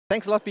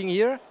Thanks a lot being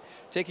here,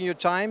 taking your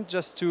time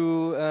just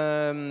to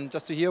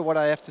hear what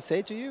I have to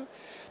say to you,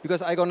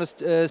 because I'm going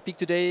to speak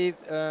today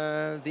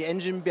the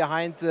engine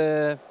behind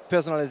the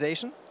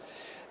personalization.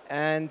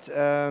 And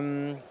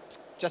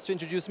just to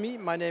introduce me,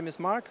 my name is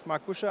Mark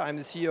Busche. I'm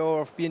the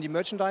CEO of B&D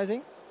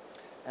Merchandising,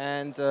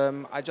 and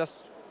I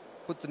just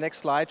put the next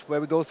slide where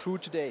we go through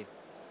today.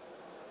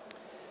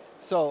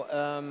 So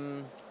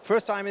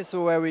first time is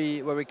where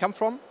we come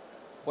from,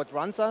 what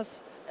runs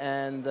us,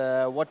 and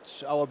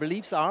what our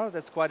beliefs are.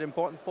 That's quite an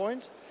important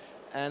point.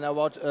 And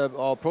about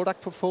our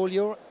product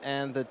portfolio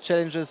and the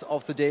challenges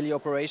of the daily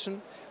operation,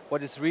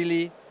 what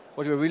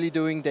we're really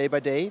doing day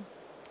by day.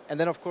 And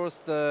then, of course,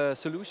 the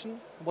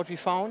solution, what we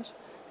found,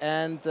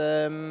 and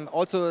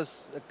also a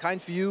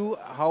kind view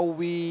how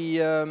we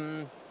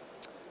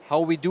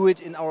do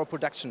it in our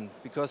production,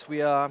 because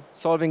we are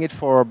solving it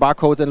for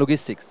barcodes and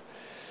logistics.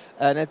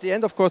 And at the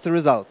end, of course, the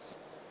results.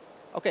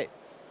 Okay,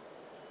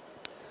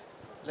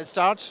 let's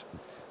start.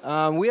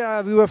 We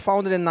were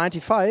founded in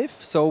 '95,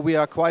 so we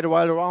are quite a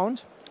while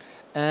around.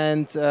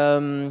 And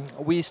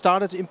we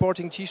started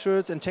importing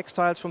T-shirts and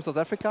textiles from South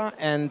Africa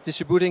and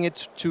distributing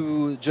it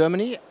to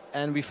Germany.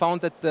 And we found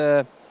that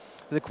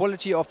the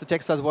quality of the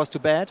textiles was too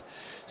bad.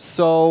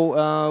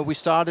 So we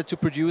started to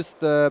produce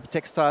the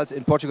textiles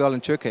in Portugal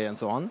and Turkey and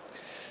so on.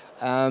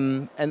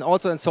 And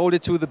also sold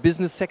it to the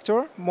business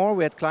sector more.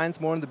 We had clients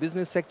more in the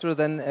business sector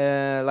than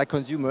like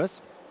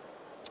consumers.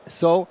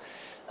 So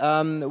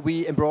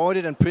we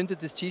embroidered and printed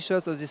these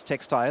T-shirts or these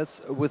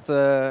textiles with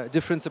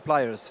different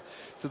suppliers.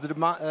 So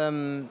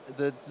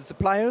the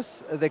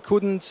suppliers, they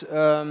couldn't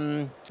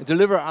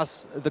deliver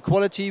us the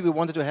quality we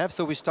wanted to have,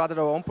 so we started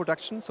our own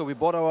production. So we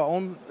bought our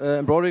own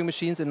embroidering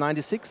machines in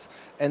 '96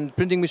 and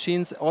printing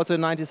machines also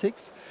in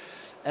 '96.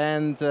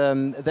 And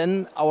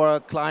then our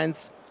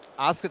clients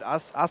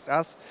asked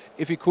us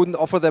if we couldn't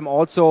offer them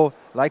also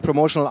like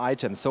promotional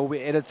items. So we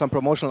added some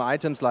promotional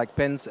items like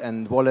pens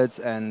and wallets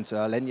and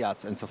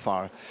lanyards and so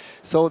far.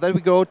 So then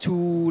we go to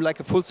like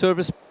a full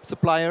service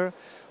supplier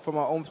from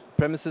our own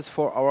premises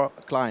for our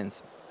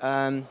clients.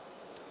 An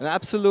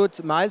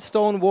absolute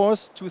milestone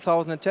was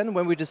 2010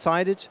 when we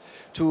decided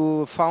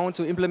to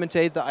implement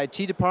the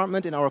IT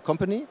department in our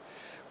company.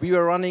 We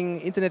were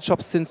running internet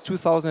shops since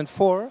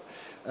 2004.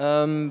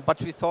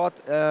 But we thought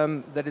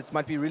that it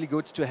might be really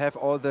good to have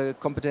all the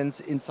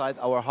competence inside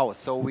our house.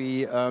 So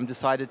we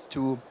decided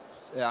to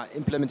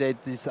implement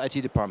this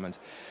IT department.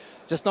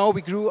 Just now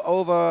we grew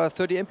over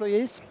 30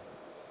 employees,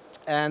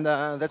 and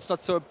that's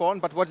not so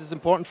important. But what is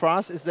important for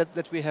us is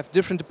that we have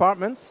different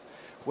departments.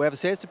 We have a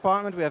sales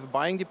department, we have a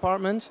buying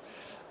department,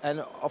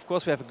 and of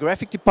course we have a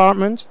graphic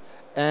department.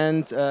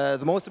 And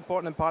the most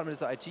important department is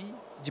the IT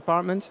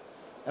department,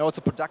 and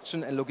also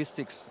production and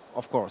logistics,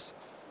 of course.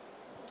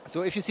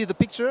 So if you see the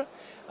picture,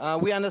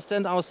 we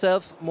understand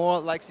ourselves more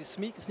like the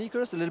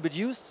sneakers, a little bit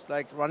used,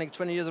 like running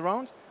 20 years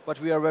around,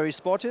 but we are very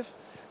sportive.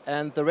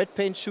 And the red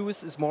paint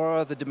shoes is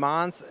more the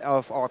demands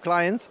of our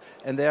clients,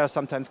 and they are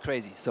sometimes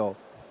crazy. So,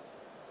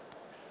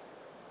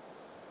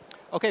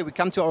 okay, we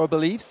come to our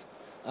beliefs.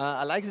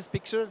 I like this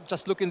picture.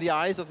 Just look in the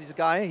eyes of this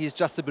guy. He's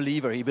just a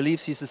believer. He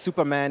believes he's a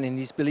Superman, and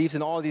he believes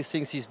in all these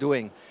things he's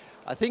doing.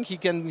 I think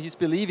he's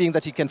believing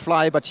that he can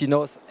fly, but he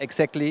knows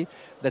exactly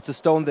that the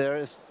stone there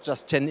is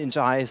just 10 inches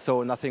high,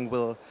 so nothing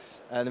will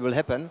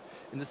happen.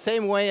 In the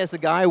same way as the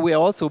guy, we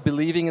are also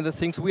believing in the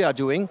things we are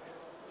doing.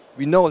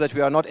 We know that we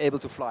are not able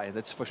to fly,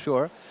 that's for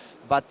sure.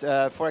 But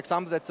for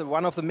example, that's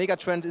one of the mega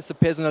trends is the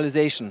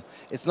personalization.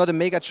 It's not a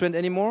mega trend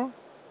anymore.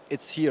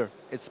 It's here.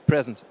 It's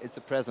present. It's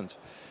a present.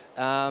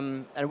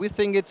 And we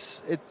think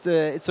it's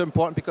so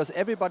important because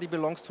everybody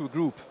belongs to a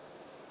group.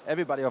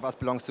 Everybody of us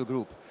belongs to a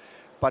group.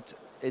 But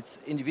it's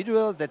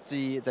individual that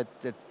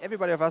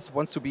everybody of us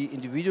wants to be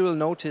individual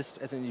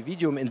noticed as an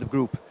individuum in the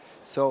group.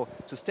 So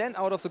to stand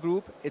out of the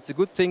group, it's a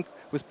good thing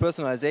with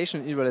personalization,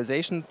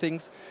 individualization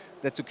things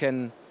that you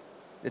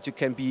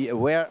can be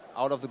aware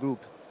out of the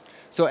group.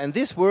 So and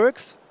this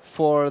works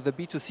for the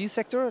B2C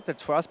sector. That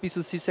for us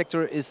B2C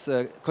sector is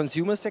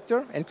consumer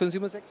sector and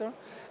consumer sector,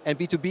 and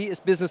B2B is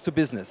business to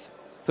business.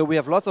 So we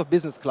have lots of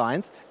business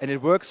clients, and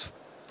it works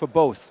for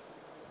both.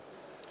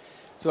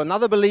 So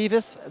another belief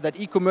is that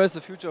e-commerce is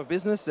the future of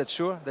business. That's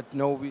sure. That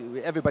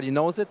everybody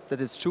knows it.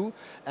 That it's true.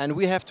 And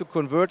we have to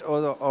convert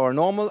our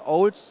normal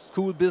old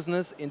school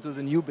business into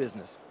the new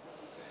business.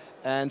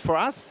 And for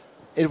us,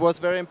 it was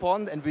very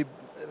important, and we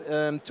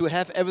to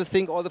have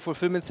everything, all the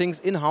fulfillment things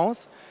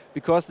in-house,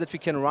 because that we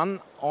can run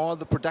all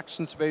the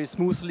productions very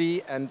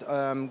smoothly and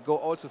go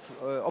also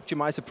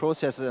optimize the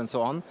processes and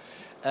so on,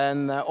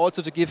 and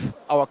also to give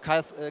our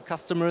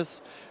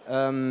customers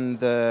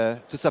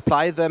to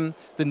supply them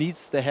the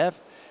needs they have,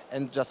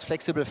 and just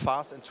flexible,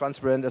 fast, and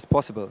transparent as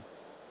possible.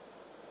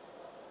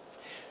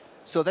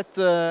 So that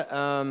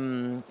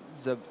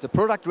the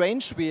product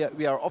range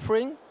we are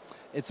offering,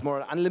 it's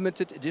more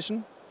unlimited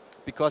edition,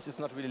 because it's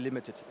not really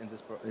limited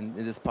in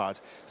this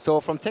part. So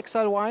from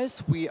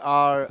textile-wise, we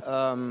are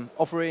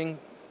offering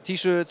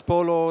T-shirts,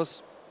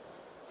 polos,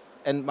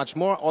 and much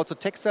more. Also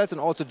textiles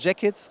and also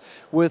jackets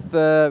with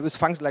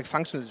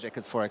functional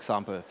jackets, for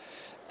example.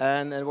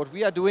 And what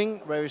we are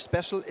doing very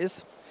special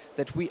is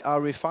that we are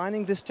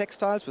refining these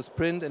textiles with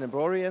print and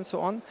embroidery and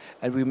so on,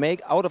 and we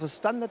make out of a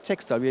standard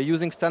textile. We are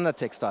using standard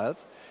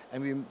textiles,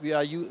 and we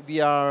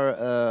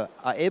are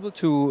able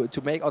to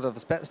make out of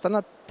a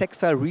standard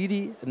textile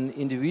really an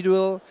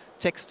individual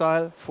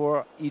textile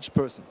for each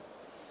person.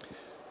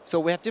 So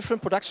we have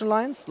different production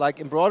lines, like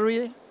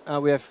embroidery.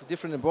 We have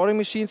different embroidery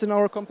machines in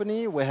our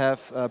company. We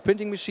have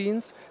printing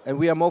machines, and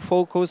we are more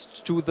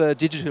focused to the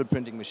digital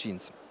printing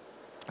machines,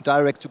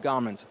 direct to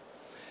garment.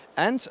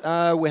 And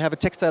we have a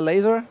textile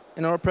laser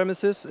in our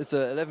premises. It's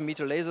an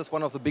 11-meter laser. It's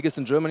one of the biggest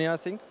in Germany, I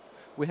think,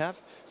 we have.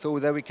 So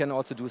there we can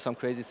also do some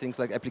crazy things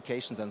like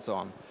applications and so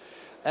on.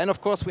 And of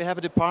course, we have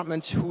a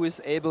department who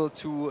is able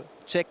to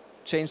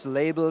change the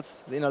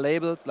labels, the inner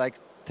labels, like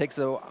takes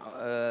the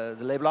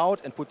label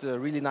out and puts a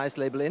really nice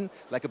label in,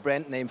 like a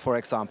brand name, for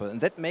example. And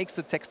that makes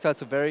the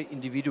textiles very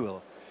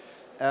individual.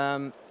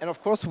 And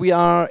of course, we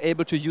are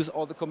able to use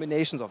all the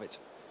combinations of it.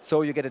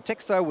 So you get a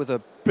textile with a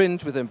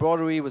print, with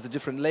embroidery, with a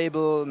different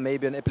label,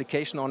 maybe an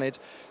application on it.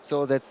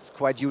 So that's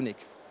quite unique.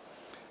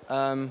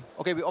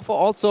 Okay, we offer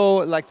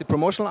also like the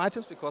promotional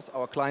items because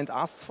our client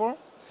asks for.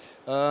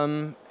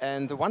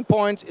 And the one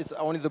point is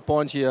only the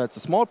point here. It's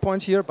a small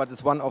point here, but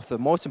it's one of the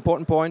most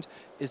important points,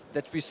 is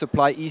that we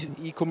supply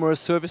e-commerce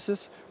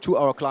services to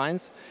our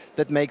clients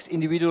that makes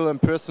individual and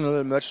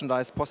personal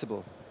merchandise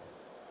possible.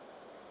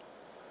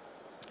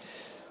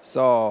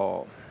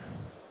 So,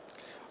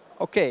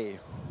 okay.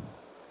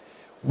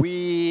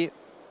 When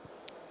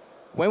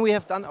we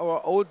have done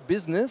our old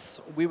business,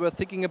 we were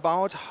thinking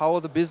about how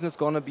the business is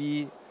going to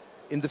be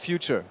in the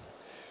future.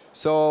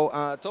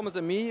 So Thomas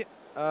and me,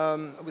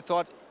 we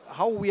thought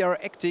how we are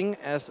acting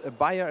as a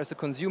buyer, as a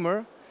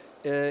consumer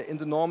in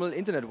the normal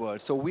internet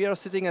world. So we are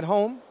sitting at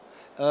home,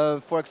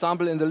 for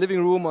example, in the living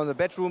room or the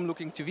bedroom,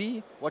 looking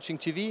TV, watching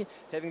TV,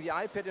 having the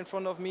iPad in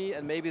front of me,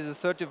 and maybe the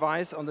third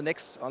device on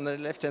the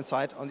left-hand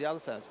side, on the other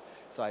side.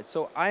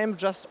 So I am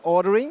just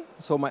ordering.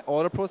 So my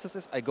order process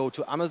is I go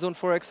to Amazon,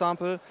 for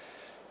example,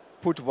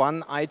 put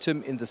one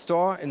item in the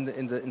store, in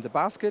the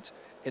basket,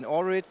 and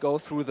order it, go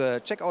through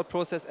the checkout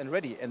process and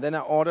ready. And then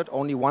I ordered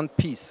only one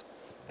piece.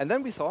 And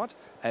then we thought,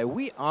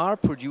 we are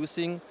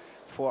producing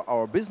for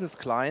our business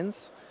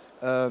clients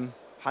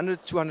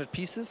 100, 200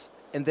 pieces,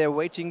 and they're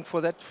waiting for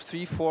that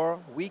 3-4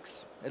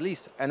 weeks at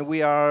least. And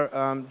we are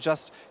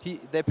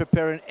they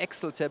prepare an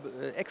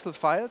Excel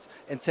files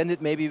and send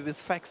it maybe with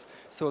fax.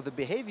 So the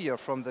behavior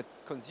from the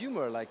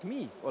consumer like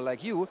me or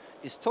like you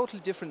is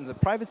totally different in the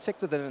private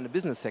sector than in the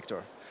business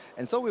sector.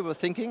 And so we were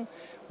thinking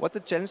what the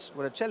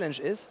challenge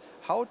is,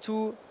 how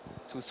to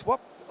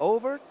swap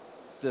over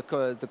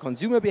the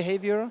consumer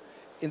behavior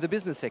in the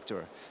business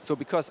sector. So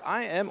because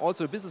I am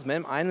also a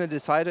businessman, I'm a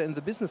decider in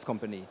the business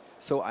company.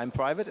 So I'm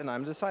private and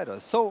I'm a decider.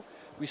 So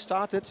we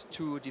started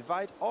to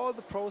divide all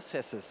the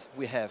processes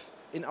we have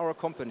in our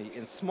company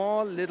in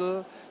small,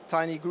 little,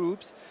 tiny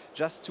groups,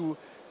 just to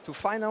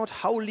find out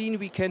how lean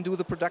we can do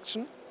the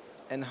production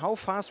and how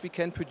fast we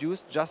can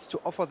produce, just to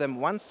offer them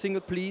one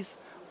single piece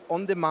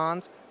on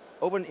demand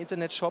over an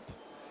internet shop,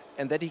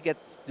 and that he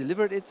gets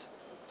delivered it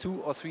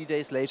 2 or 3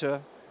 days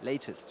later,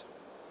 latest.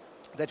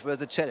 That were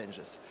the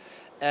challenges.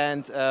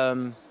 And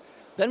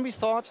then we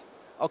thought,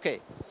 okay,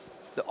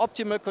 the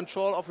optimal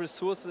control of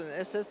resources and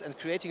assets and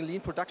creating a lean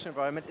production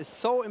environment is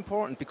so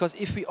important, because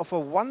if we offer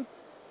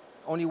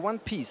only one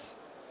piece,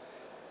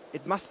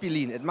 it must be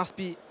lean, it must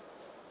be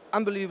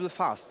unbelievably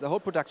fast, the whole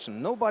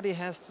production. Nobody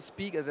has to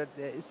speak,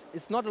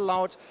 it's not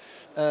allowed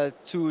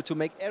to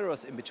make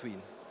errors in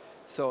between.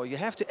 So you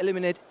have to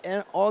eliminate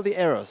all the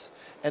errors.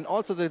 And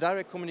also the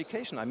direct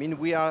communication. I mean,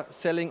 we are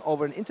selling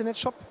over an internet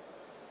shop,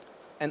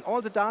 and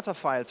all the data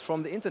files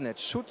from the internet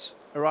should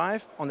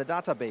arrive on the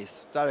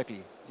database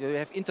directly. You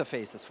have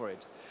interfaces for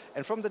it.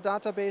 And from the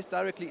database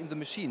directly in the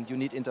machine, you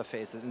need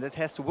interfaces, and that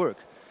has to work.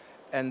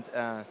 And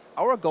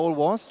our goal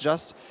was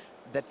just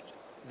that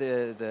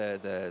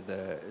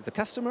the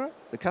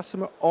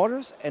customer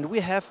orders, and we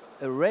have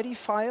a ready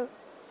file,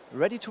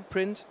 ready to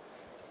print,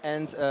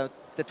 and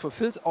that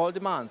fulfills all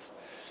demands.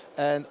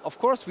 And of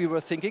course, we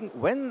were thinking,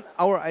 when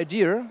our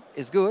idea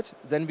is good,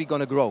 then we're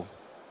going to grow.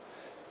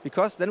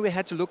 Because then we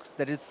had to look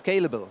that it's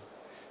scalable.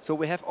 So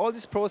we have all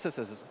these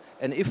processes,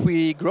 and if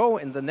we grow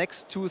in the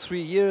next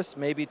 2-3 years,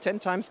 maybe 10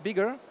 times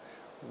bigger,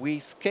 we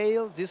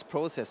scale these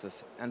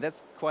processes, and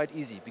that's quite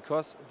easy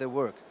because they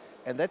work.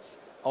 And that's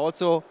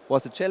also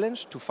was the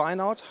challenge, to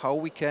find out how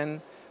we can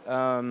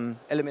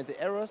eliminate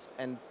the errors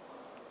and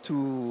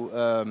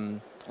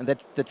and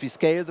that we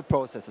scale the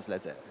processes,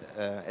 let's say,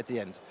 at the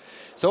end.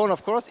 So, and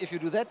of course, if you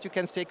do that, you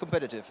can stay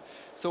competitive.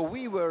 So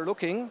we were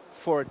looking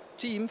for a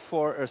team,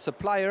 for a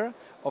supplier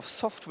of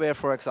software,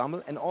 for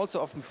example, and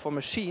also for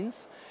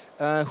machines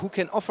who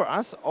can offer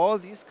us all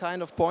these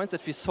kind of points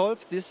that we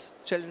solve these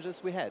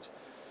challenges we had.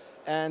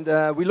 And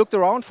we looked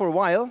around for a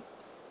while,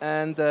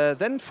 and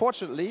then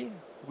fortunately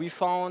we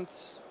found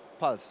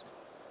Pulse.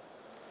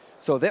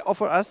 So they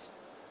offer us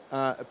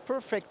a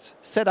perfect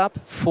setup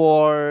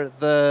for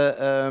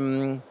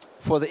the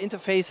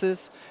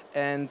interfaces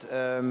and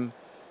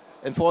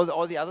And for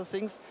all the other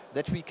things,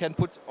 that we can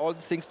put all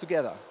the things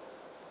together.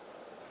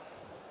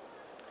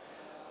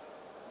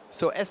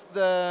 So as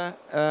the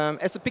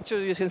picture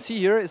you can see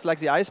here is like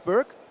the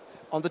iceberg.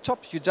 On the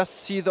top, you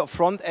just see the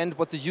front end,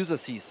 what the user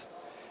sees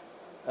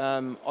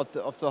of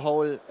the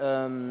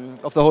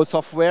whole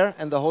software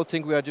and the whole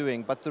thing we are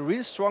doing. But the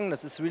real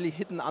strongness is really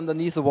hidden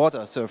underneath the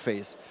water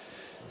surface.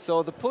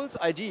 So the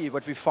PulseID,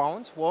 what we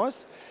found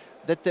was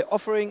that they're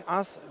offering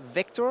us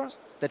vectors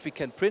that we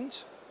can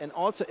print and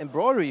also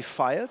embroidery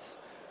files,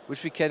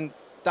 which we can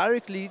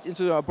directly lead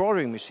into our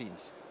embroidering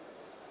machines.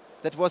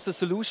 That was the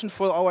solution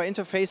for our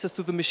interfaces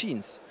to the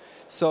machines.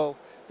 So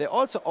they're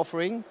also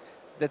offering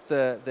that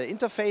the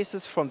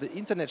interfaces from the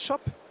internet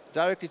shop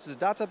directly to the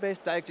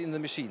database, directly in the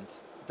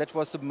machines. That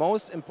was the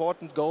most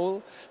important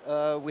goal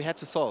we had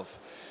to solve.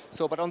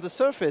 So, but on the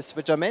surface,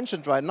 which I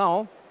mentioned right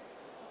now,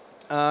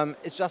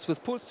 it's just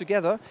with Pulse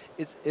together,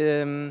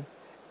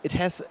 it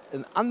has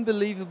an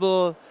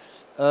unbelievable,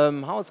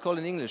 how it's called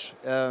in English,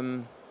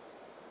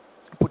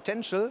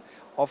 potential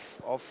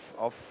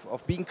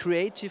of being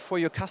creative for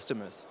your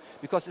customers.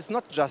 Because it's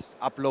not just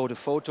upload a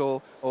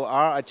photo or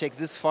I take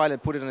this file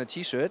and put it on a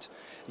t-shirt.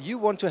 You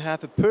want to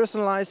have a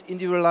personalized,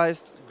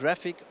 individualized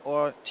graphic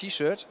or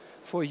t-shirt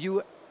for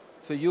your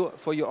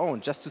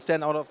own, just to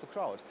stand out of the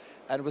crowd.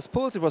 And with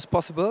Pulse it was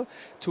possible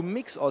to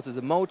mix also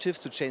the motifs,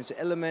 to change the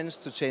elements,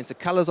 to change the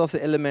colors of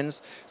the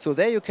elements. So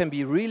there you can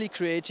be really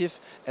creative,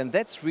 and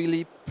that's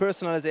really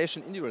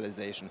personalization,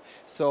 individualization.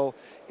 So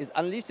it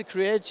unleashes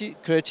the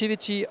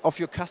creativity of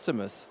your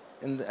customers.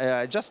 And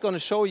I'm just going to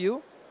show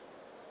you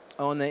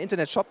on the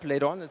internet shop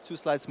later on, in 2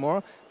 slides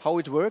more, how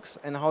it works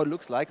and how it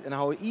looks like and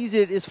how easy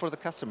it is for the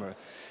customer.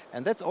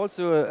 And that's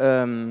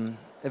also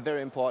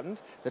very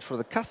important, that for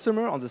the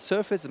customer on the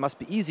surface it must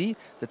be easy,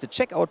 that the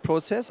checkout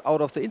process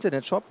out of the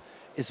internet shop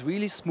is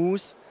really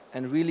smooth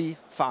and really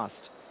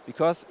fast.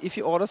 Because if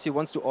he orders, he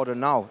wants to order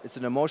now. It's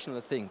an emotional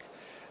thing.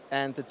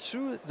 And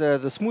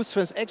the smooth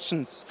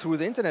transactions through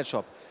the internet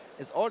shop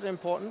is also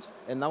important.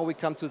 And now we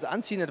come to the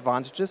unseen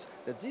advantages,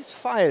 that these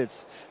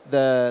files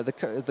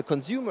the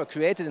consumer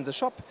created in the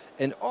shop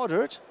and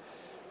ordered,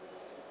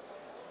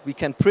 we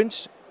can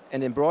print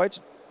and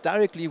embroider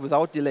directly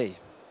without delay.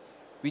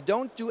 We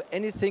don't do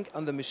anything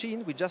on the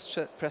machine, we just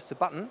press the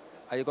button.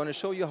 I'm going to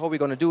show you how we're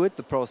going to do it,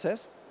 the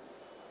process.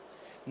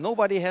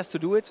 Nobody has to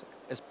do it,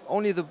 it's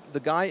only the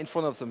guy in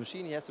front of the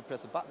machine, he has to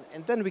press a button,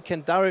 and then we can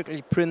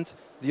directly print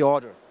the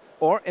order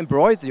or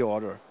embroider the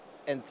order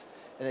and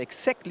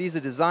exactly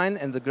the design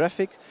and the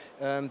graphic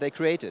they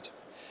created.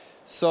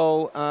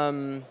 So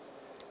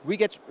we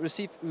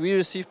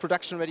receive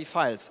production ready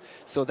files.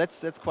 So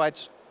that's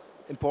quite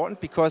important,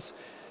 because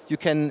you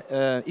can,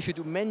 if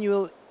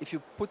you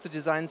put the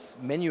designs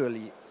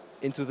manually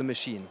into the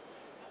machine,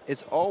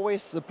 it's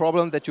always the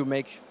problem that you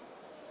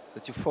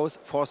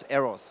force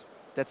errors.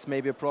 That's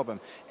maybe a problem.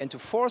 And to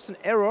force an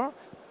error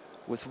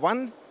with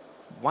one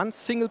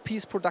single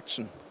piece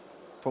production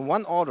from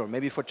one order,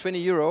 maybe for 20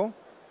 euro,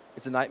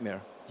 it's a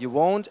nightmare. You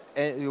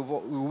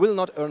will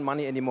not earn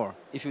money anymore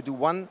if you do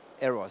one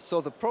error.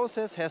 So the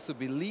process has to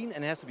be lean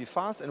and has to be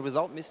fast and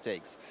without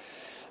mistakes.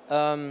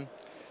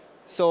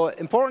 So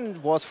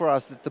important was for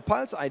us that the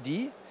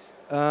PulseID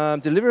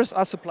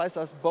supplies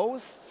us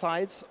both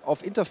sides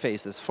of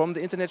interfaces, from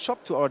the internet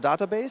shop to our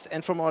database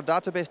and from our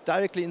database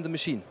directly in the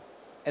machine.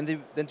 And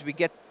then we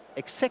get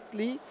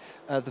exactly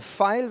the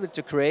file which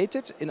you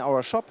created in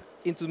our shop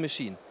into the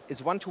machine.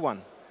 It's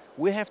one-to-one.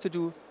 We have to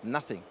do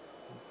nothing.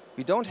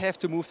 We don't have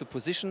to move the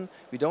position.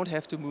 We don't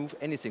have to move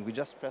anything. We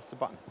just press the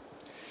button.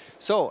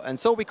 So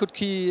we could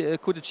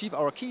achieve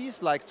our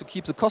keys, like to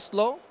keep the cost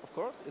low, of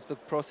course, if the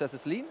process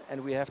is lean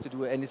and we have to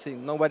do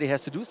anything, nobody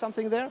has to do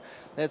something there,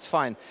 that's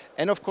fine.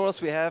 And of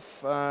course we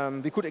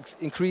could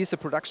increase the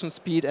production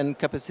speed and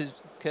capacity,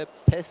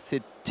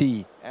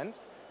 and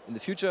in the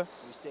future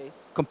we stay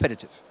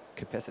competitive.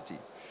 Capacity.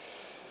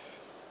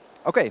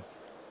 Okay,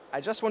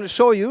 I just want to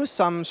show you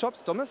some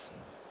shops, Thomas,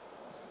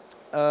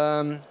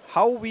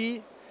 how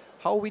we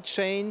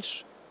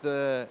change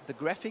the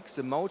graphics,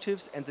 the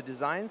motifs and the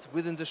designs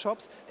within the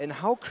shops, and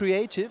how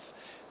creative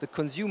the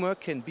consumer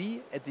can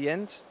be at the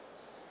end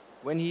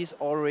when he's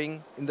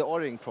ordering, in the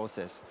ordering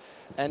process.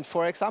 And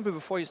for example,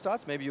 before he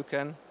starts, maybe you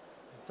can,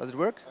 does it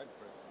work?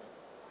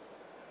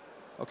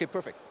 Okay,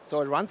 perfect. So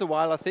it runs a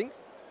while, I think.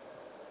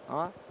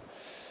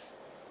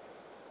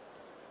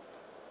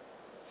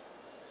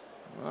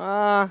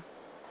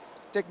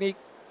 Technique.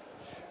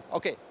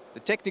 Okay, the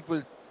technique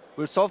will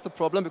solve the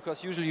problem,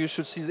 because usually you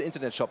should see the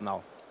internet shop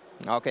now.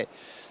 Okay,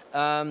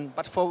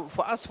 but for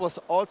us was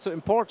also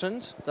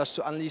important, just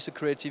to unleash the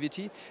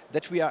creativity,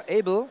 that we are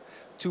able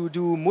to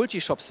do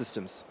multi-shop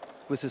systems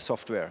with the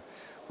software.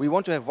 We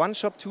want to have one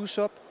shop, two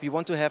shop, we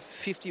want to have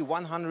 50,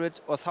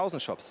 100 or 1,000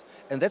 shops.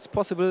 And that's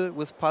possible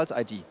with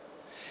PulseID.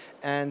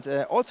 And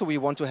also we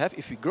want to have,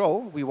 if we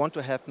grow, we want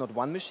to have not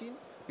one machine,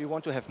 we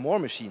want to have more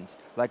machines,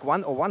 like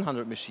 1 or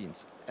 100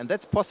 machines. And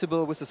that's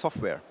possible with the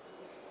software.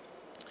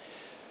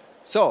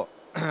 So,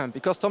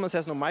 because Thomas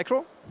has no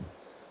micro,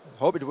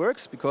 hope it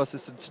works, because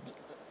it's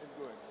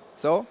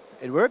so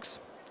it works.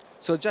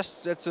 So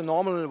just that's a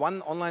normal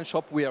one online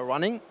shop we are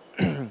running.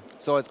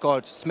 So it's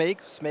called SMAKE.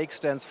 SMAKE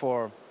stands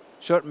for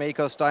shirt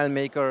maker, style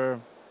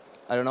maker,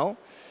 I don't know.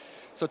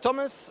 So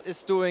Thomas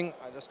is doing,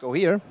 I just go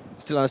here,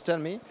 still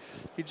understand me.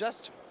 He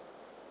just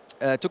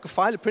took a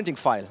file, a printing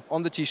file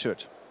on the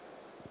t-shirt.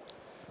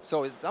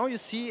 So now you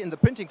see in the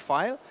printing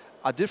file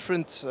are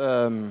different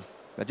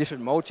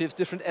motifs,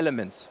 different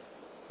elements.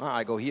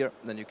 I go here,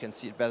 then you can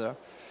see it better.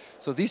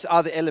 So these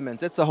are the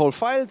elements. That's the whole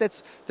file.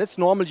 That's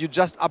normal. You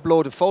just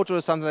upload a photo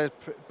or something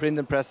like print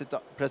and press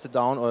it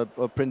down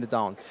or print it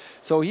down.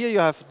 So here you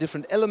have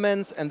different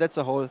elements, and that's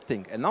the whole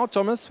thing. And now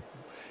Thomas,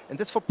 and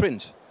that's for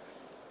print.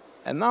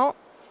 And now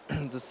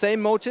the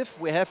same motif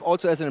we have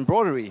also as an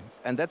embroidery,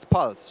 and that's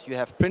Pulse. You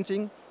have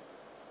printing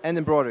and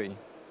embroidery.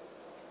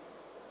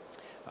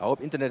 I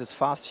hope internet is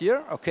fast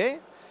here. Okay.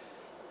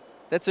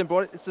 That's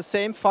embroidery. It's the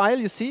same file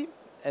you see,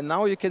 and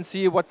now you can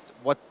see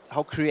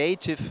how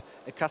creative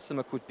a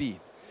customer could be.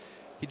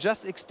 He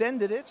just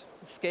extended it,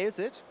 scales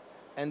it,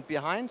 and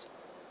behind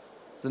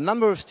the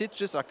number of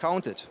stitches are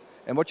counted.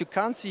 And what you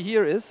can't see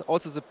here is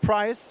also the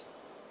price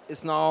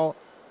is now.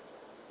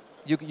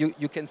 You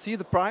can see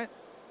the price.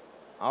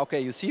 Okay,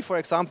 you see, for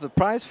example, the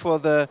price for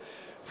the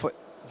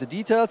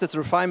details. It's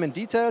refinement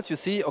details. You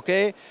see,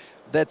 okay,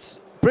 that's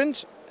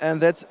print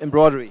and that's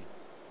embroidery.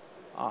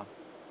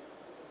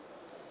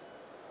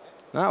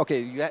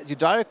 Okay, you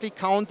directly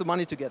count the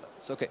money together.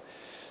 It's okay.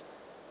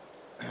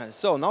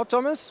 So now,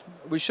 Thomas,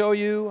 we show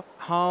you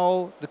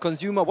how the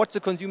consumer, what the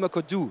consumer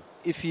could do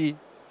if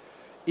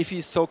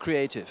he's so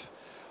creative.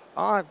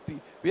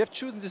 We have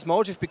chosen this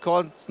motif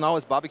because now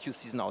it's barbecue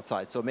season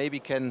outside, so maybe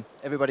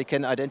everybody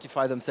can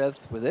identify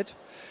themselves with it.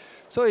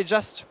 So he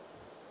just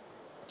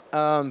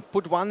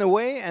put one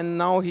away, and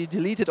now he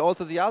deleted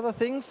also the other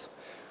things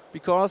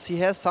because he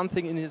has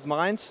something in his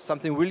mind,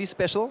 something really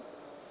special.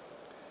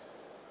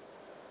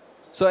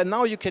 So and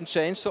now you can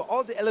change. So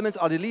all the elements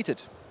are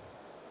deleted.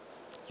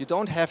 You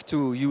don't have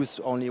to use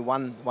only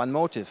one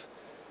motif.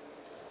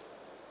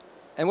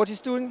 And what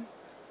he's doing,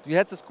 you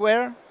had the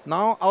square.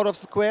 Now out of the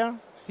square,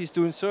 he's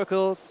doing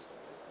circles.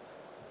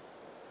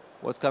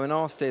 What's coming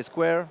now? Stay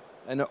square.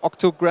 And an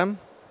octogram,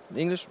 in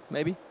English,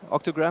 maybe,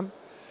 octogram.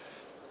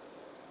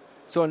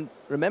 So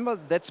remember,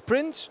 that's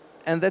print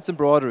and that's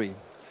embroidery.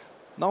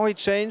 Now he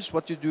changed.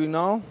 What you're doing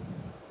now?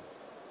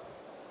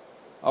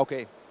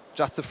 Okay,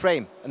 just the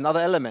frame, another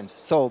element.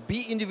 So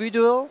be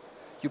individual.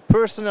 You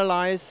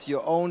personalize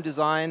your own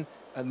design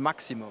at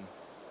maximum.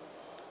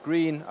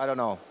 Green, I don't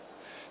know.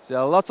 There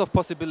are lots of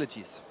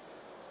possibilities.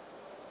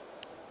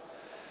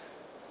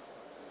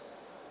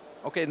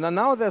 Okay,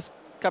 now there's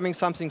coming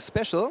something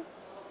special.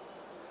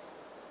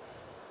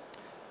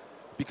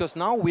 Because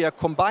now we are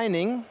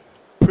combining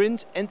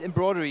print and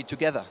embroidery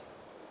together.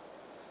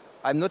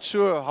 I'm not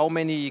sure how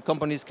many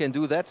companies can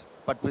do that,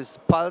 but with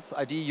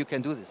PulseID you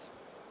can do this.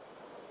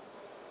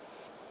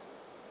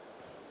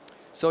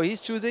 So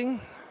he's choosing.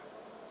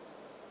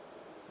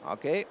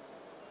 Okay,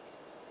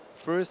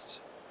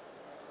 first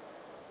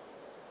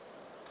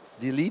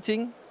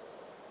deleting.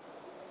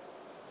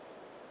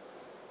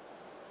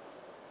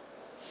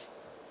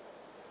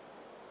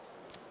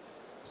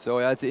 So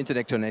yeah, it's the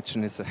internet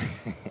connection. So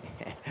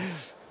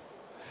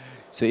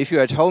if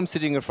you're at home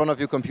sitting in front of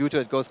your computer,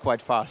 it goes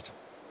quite fast.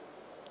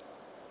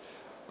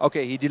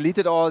 Okay, he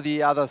deleted all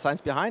the other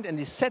signs behind, and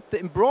he set the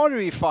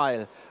embroidery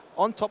file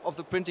on top of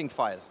the printing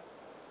file.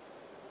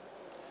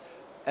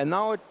 And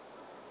now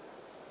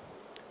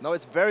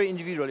it's very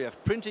individual. You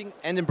have printing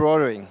and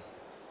embroidering.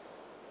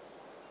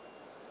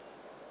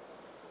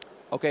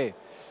 Okay,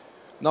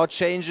 now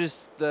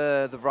changes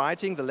the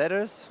writing, the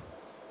letters.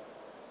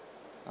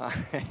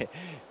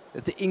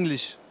 It's the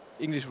English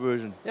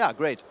version. Yeah,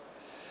 great.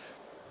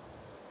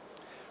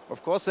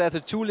 Of course, there's a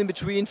tool in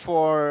between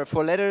for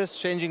letters,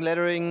 changing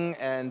lettering,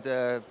 and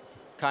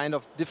kind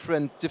of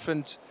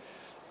different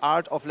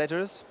art of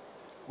letters,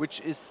 which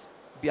is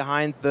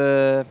behind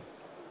the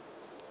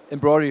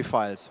embroidery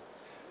files.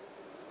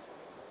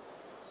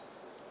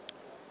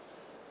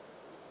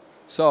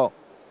 So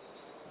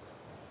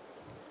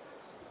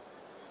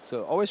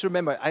always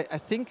remember, I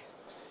think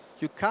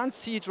you can't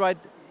see it right.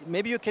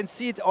 Maybe you can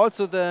see it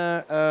also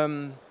the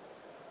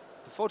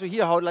photo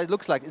here, how it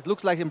looks like. It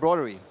looks like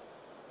embroidery.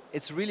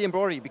 It's really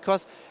embroidery,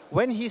 because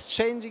when he's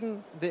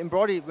changing the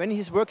embroidery, when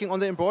he's working on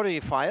the embroidery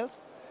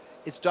files,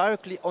 it's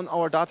directly on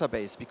our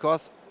database,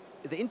 because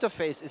the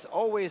interface is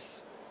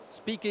always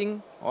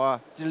speaking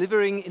or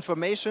delivering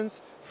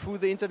informations through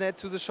the internet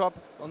to the shop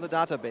on the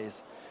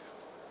database.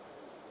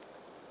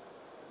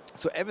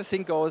 So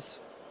everything goes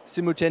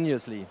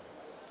simultaneously.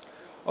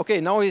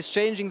 Okay, now he's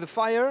changing the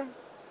fire,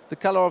 the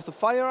color of the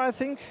fire, I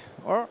think,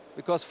 or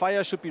because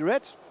fire should be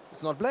red,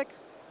 it's not black.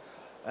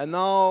 And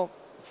now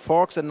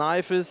forks and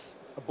knives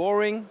are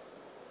boring.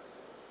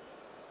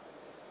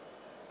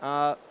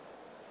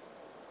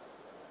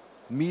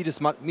 Meat is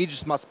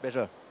much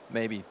better,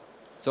 maybe.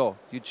 So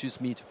you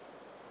choose meat.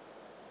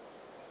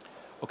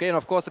 Okay, and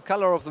of course the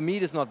color of the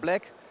meat is not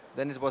black.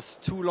 Then it was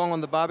too long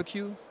on the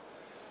barbecue.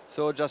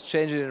 So just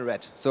change it in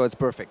red. So it's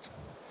perfect.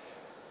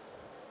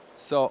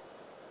 So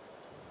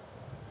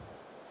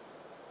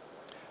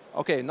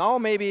Okay, now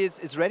maybe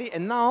it's ready,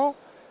 and now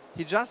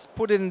he just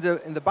put it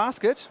in the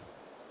basket.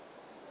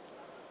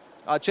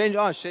 Change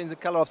the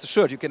color of the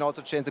shirt. You can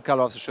also change the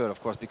color of the shirt, of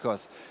course,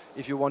 because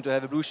if you want to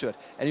have a blue shirt.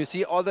 And you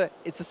see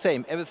it's the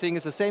same. Everything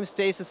is the same,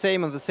 stays the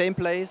same, on the same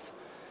place.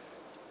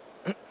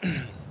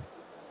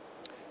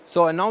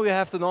 So, and now you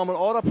have the normal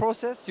order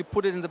process. You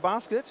put it in the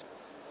basket.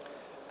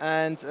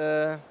 And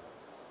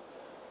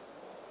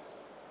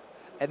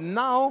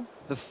now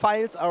the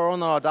files are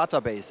on our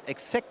database,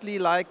 exactly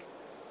like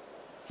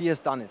he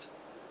has done it.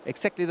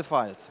 Exactly the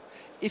files.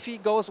 If he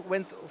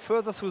went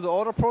further through the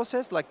order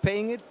process, like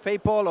paying it,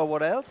 PayPal or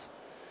what else,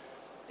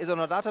 it's on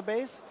our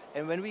database,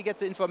 and when we get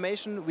the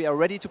information, we are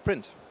ready to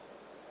print.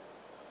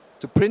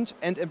 To print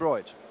and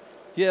embroider.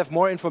 Here you have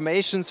more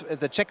information at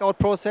the checkout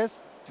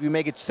process. We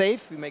make it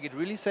safe, we make it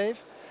really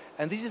safe.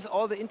 And this is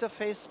all the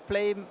interface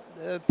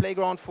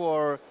playground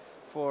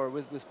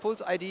with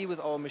PulseID, with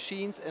our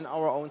machines and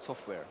our own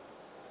software.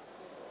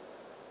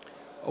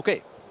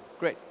 Okay,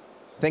 great.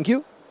 Thank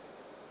you.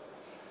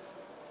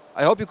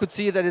 I hope you could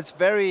see that it's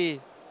there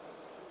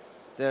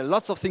are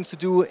lots of things to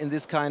do in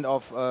this kind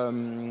of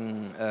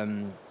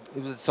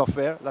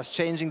software, like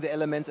changing the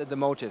elements and the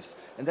motifs.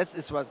 And that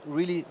is what's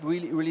really,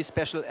 really, really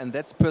special, and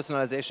that's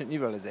personalization and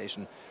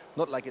individualization,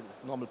 not like a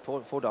normal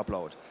photo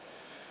upload.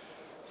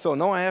 So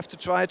now I have to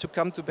try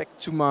to back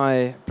to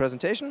my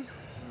presentation.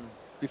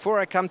 Before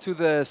I come to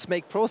the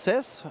SMAKE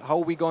process, how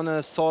we're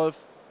gonna solve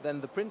then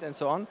the print and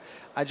so on,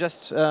 I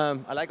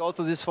like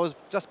also this,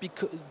 just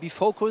be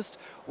focused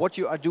what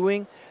you are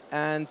doing,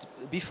 and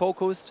be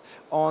focused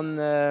on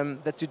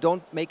that you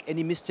don't make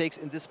any mistakes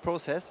in this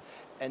process.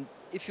 And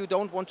if you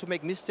don't want to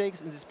make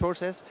mistakes in this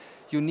process,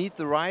 you need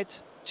the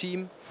right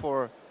team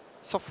for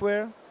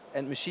software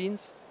and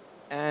machines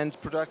and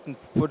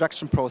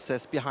production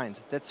process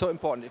behind. That's so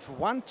important. If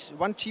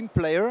one team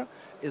player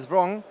is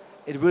wrong,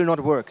 it will not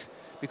work.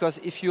 Because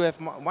if you have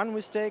one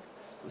mistake,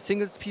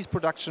 single piece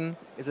production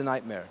is a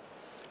nightmare.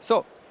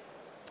 So,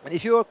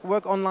 if you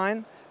work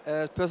online,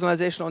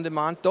 personalization on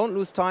demand, don't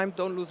lose time,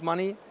 don't lose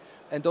money,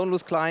 and don't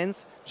lose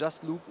clients.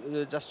 Just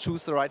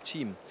choose the right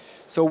team.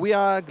 So we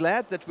are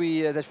glad that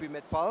we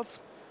met Pulse,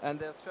 and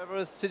there's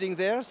Trevor sitting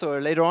there. So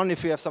later on,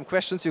 if you have some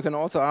questions, you can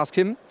also ask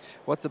him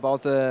what's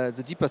about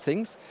the deeper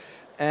things.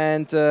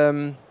 And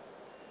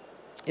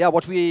yeah,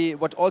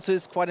 what also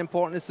is quite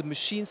important is the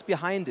machines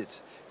behind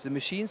it. So the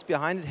machines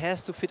behind it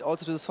has to fit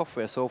also to the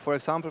software. So for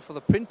example, for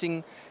the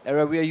printing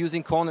area, we are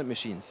using cornet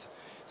machines.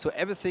 So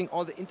everything,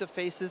 all the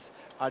interfaces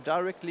are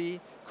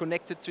directly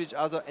connected to each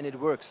other, and it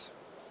works.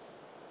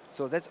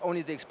 So that's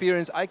only the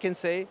experience I can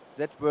say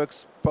that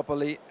works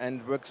properly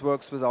and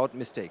works without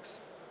mistakes.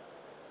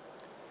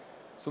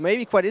 So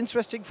maybe quite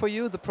interesting for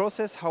you, the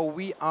process, how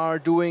we are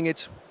doing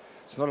it.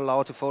 It's not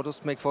allowed to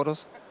make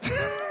photos.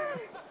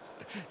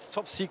 It's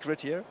top secret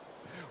here.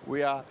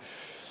 We are,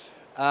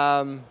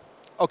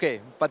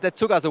 okay, but that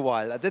took us a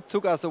while. That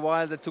took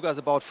us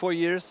about 4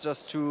 years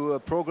just to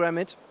program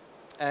it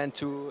and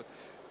to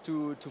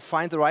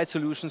find the right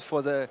solutions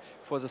for the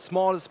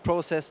smallest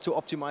process to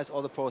optimize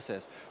all the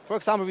process. For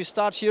example, we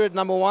start here at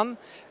number 1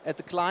 at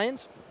the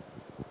client.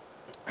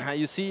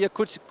 You see, it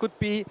could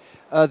be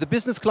the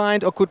business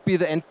client or could be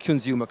the end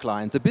consumer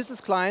client. The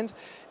business client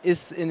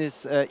is in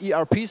his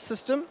ERP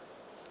system,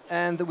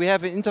 and we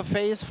have an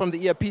interface from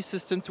the ERP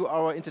system to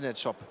our internet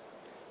shop.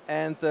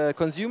 And the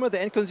consumer,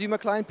 the end consumer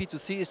client,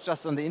 B2C, is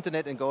just on the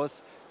internet and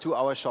goes to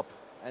our shop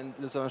and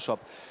lives on a shop.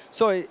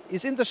 So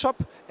he's in the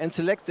shop and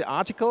select the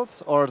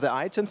articles or the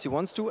items he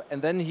wants to,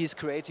 and then he's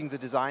creating the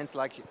designs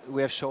like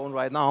we have shown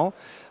right now.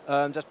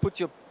 Just put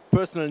your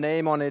personal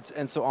name on it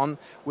and so on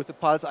with the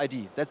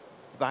PulseID.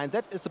 Behind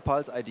that is the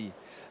PulseID.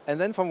 And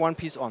then from one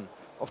piece on.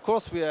 Of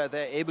course,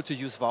 they're able to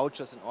use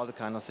vouchers and all the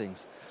kind of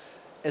things.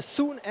 As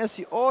soon as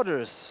he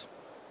orders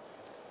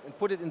and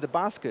put it in the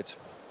basket,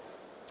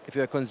 if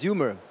you're a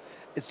consumer,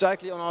 it's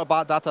directly on our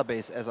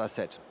database, as I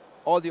said.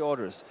 All the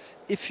orders.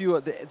 If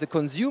the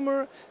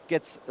consumer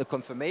gets a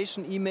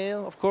confirmation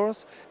email, of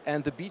course,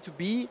 and the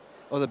B2B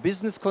or the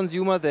business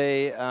consumer,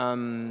 they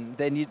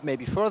need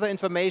maybe further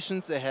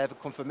information. They have a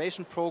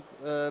confirmation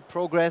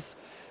process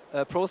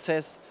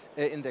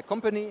in their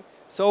company.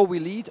 So we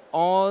lead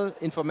all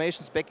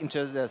informations back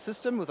into their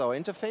system with our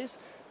interface.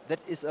 That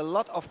is a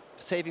lot of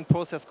saving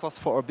process costs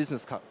for our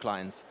business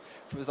clients.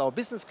 With our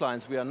business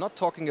clients, we are not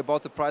talking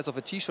about the price of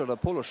a t-shirt or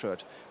polo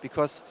shirt,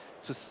 because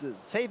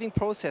saving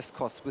process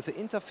costs with the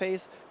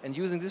interface and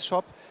using this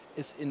shop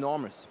is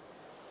enormous.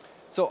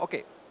 So,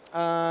 okay,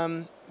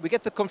 we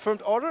get the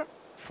confirmed order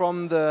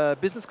from the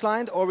business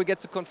client, or we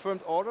get the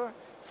confirmed order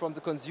from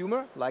the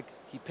consumer, like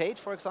he paid,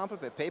 for example,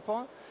 by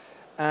PayPal.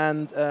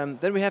 And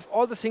then we have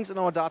all the things in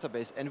our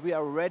database, and we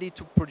are ready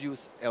to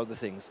produce all the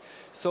things.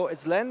 So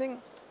it's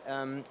landing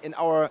in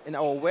our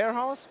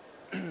warehouse.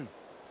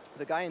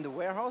 The guy in the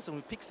warehouse, and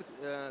we pick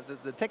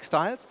the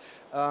textiles.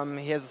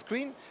 He has a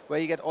screen where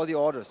you get all the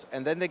orders,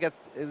 and then it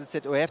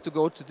said, we have to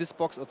go to this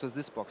box or to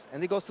this box,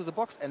 and he goes to the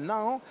box. And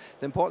now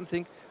the important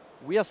thing,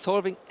 we are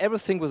solving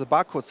everything with a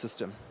barcode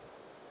system.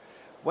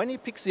 When he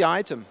picks the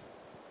item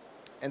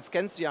and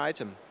scans the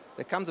item,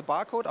 there comes a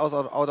barcode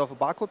out of a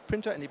barcode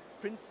printer, and he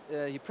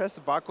presses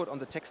the barcode on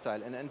the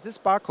textile. And this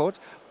barcode,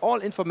 all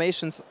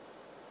informations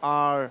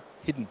are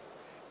hidden.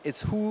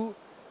 It's who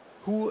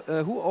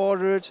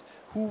ordered,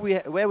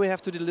 where we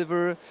have to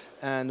deliver,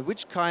 and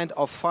which kind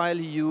of file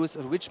he used,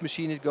 or which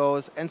machine it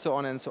goes, and so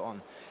on and so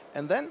on.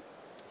 And then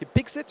he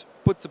picks it,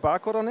 puts the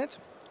barcode on it,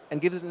 and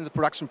gives it in the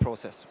production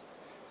process.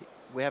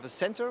 We have a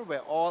center where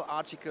all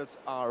articles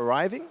are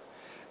arriving,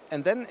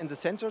 and then in the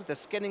center they're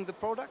scanning the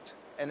product,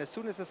 and as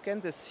soon as they scan,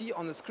 they see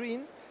on the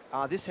screen,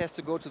 this has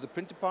to go to the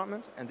print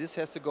department, and this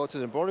has to go to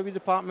the embroidery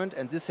department,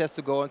 and this has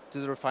to go to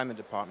the refinement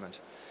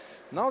department.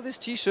 Now this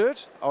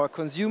T-shirt, our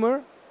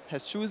consumer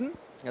has chosen,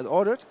 has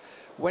ordered,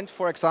 went,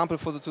 for example,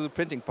 to the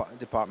printing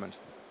department.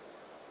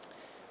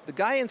 The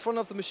guy in front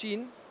of the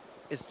machine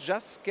is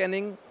just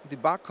scanning the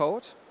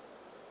barcode,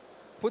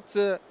 put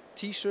the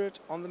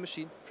T-shirt on the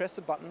machine, press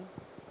the button,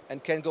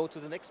 and can go to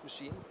the next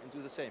machine and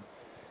do the same.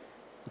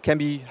 You can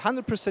be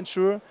 100%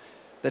 sure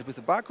that with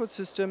the barcode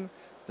system,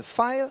 the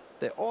file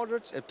they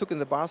ordered, took in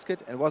the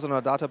basket, and was on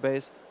our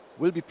database,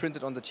 will be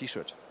printed on the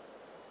T-shirt.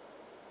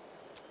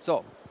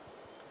 So,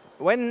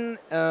 when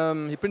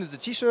he printed the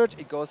T-shirt,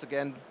 it goes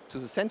again to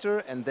the center,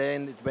 and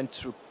then it went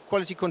through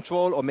quality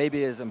control, or maybe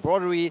his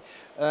embroidery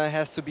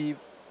has to be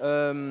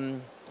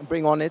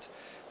bring on it.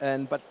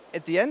 But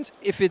at the end,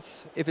 if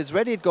it's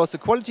ready, it goes to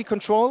quality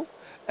control,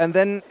 and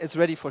then it's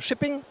ready for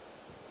shipping.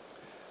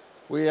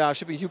 We are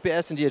shipping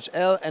UPS and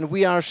DHL, and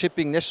we are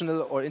shipping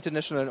national or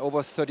international in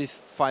over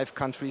 35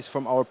 countries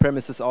from our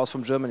premises out,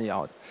 from Germany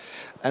out.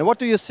 And what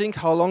do you think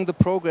how long the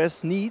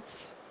progress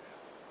needs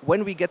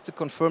when we get the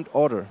confirmed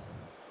order?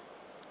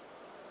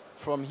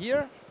 From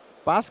here,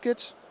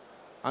 basket,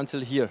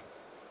 until here.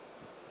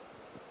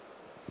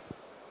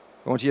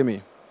 You won't hear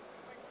me.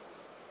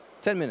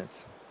 10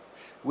 minutes.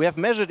 We have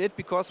measured it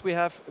because we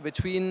have,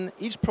 between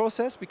each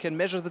process, we can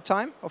measure the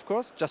time, of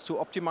course, just to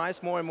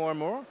optimize more and more and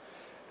more.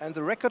 And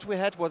the record we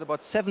had was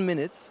about 7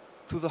 minutes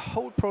through the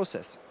whole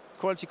process.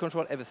 Quality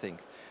control, everything.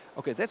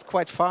 Okay, that's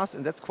quite fast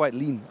and that's quite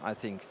lean, I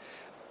think.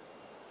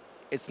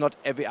 It's not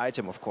every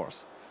item, of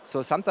course.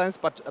 So sometimes,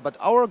 but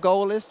our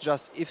goal is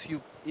just if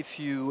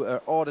you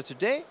order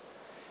today,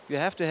 you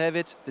have to have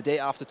it the day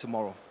after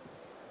tomorrow.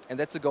 And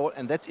that's the goal,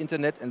 and that's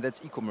internet, and that's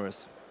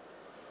e-commerce.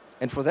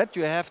 And for that,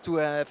 you have to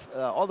have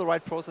all the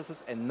right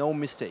processes and no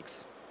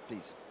mistakes,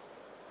 please.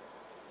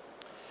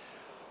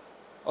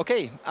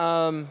 Okay,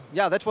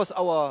 yeah, that was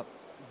our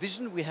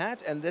vision we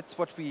had, and that's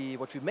what we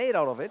made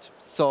out of it.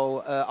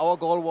 So our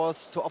goal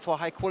was to offer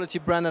high-quality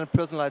brand and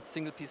personalized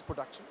single-piece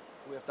production.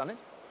 We have done it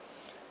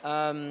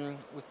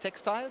with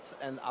textiles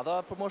and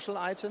other promotional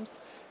items,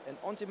 and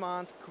on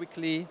demand,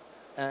 quickly,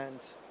 and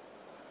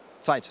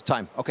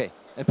time. Okay,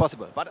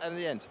 impossible, but in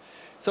the end.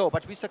 So,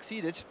 but we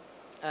succeeded.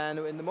 And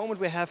in the moment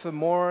we have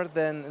more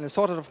than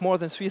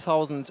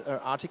 3,000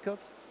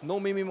 articles, no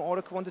minimum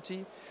order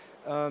quantity,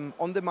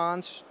 on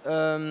demand,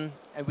 and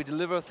we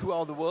deliver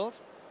throughout the world.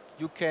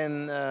 You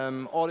can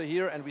order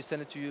here and we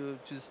send it to you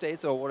to the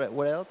States or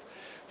where else.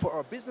 For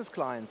our business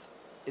clients,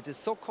 it is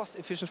so cost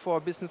efficient for our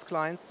business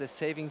clients. They're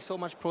saving so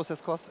much process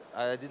costs.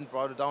 I didn't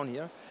write it down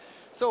here.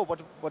 So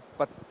what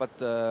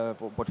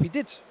we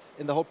did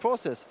in the whole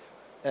process,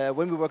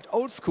 when we worked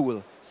old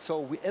school, so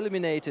we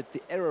eliminated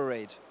the error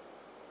rate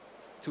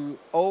to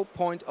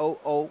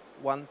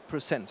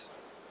 0.001%.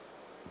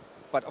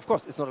 But of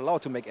course, it's not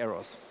allowed to make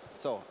errors.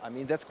 So, I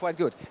mean, that's quite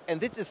good.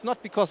 And this is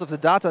not because of the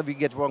data, we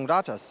get wrong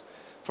data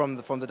from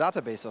the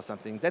database or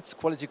something. That's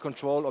quality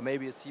control or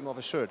maybe a seam of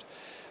a shirt.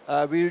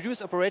 We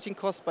reduce operating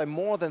costs by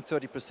more than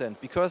 30%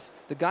 because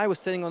the guy was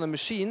standing on a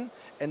machine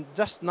and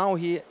just now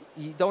he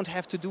don't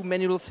have to do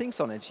manual things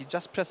on it. He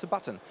just press a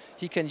button.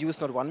 He can use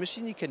not one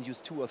machine, he can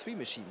use 2 or 3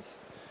 machines.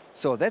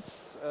 So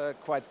that's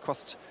quite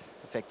cost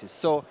effective.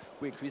 So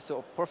we increase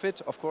the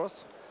profit, of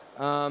course.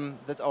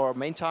 That's our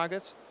main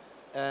target.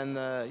 And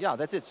yeah,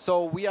 that's it.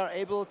 So we are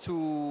able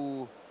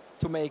to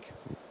make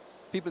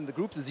people in the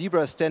group. The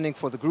zebra is standing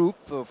for the group,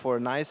 for a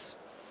nice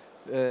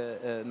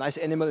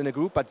animal in a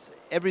group. But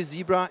every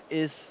zebra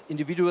is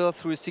individual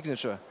through a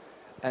signature.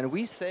 And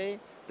we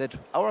say that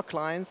our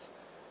clients,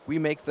 we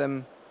make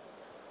them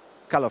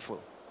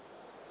colorful.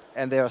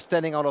 And they are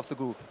standing out of the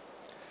group.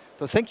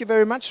 So thank you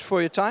very much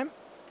for your time.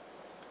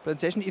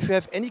 Presentation. If you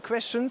have any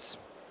questions,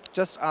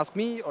 just ask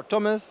me or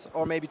Thomas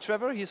or maybe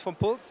Trevor. He's from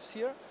Pulse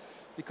here.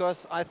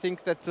 Because I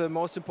think that the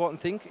most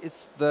important thing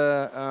is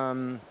the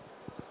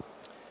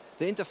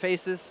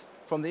interfaces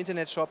from the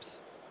internet shops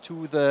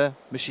to the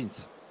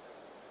machines.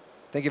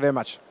 Thank you very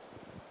much.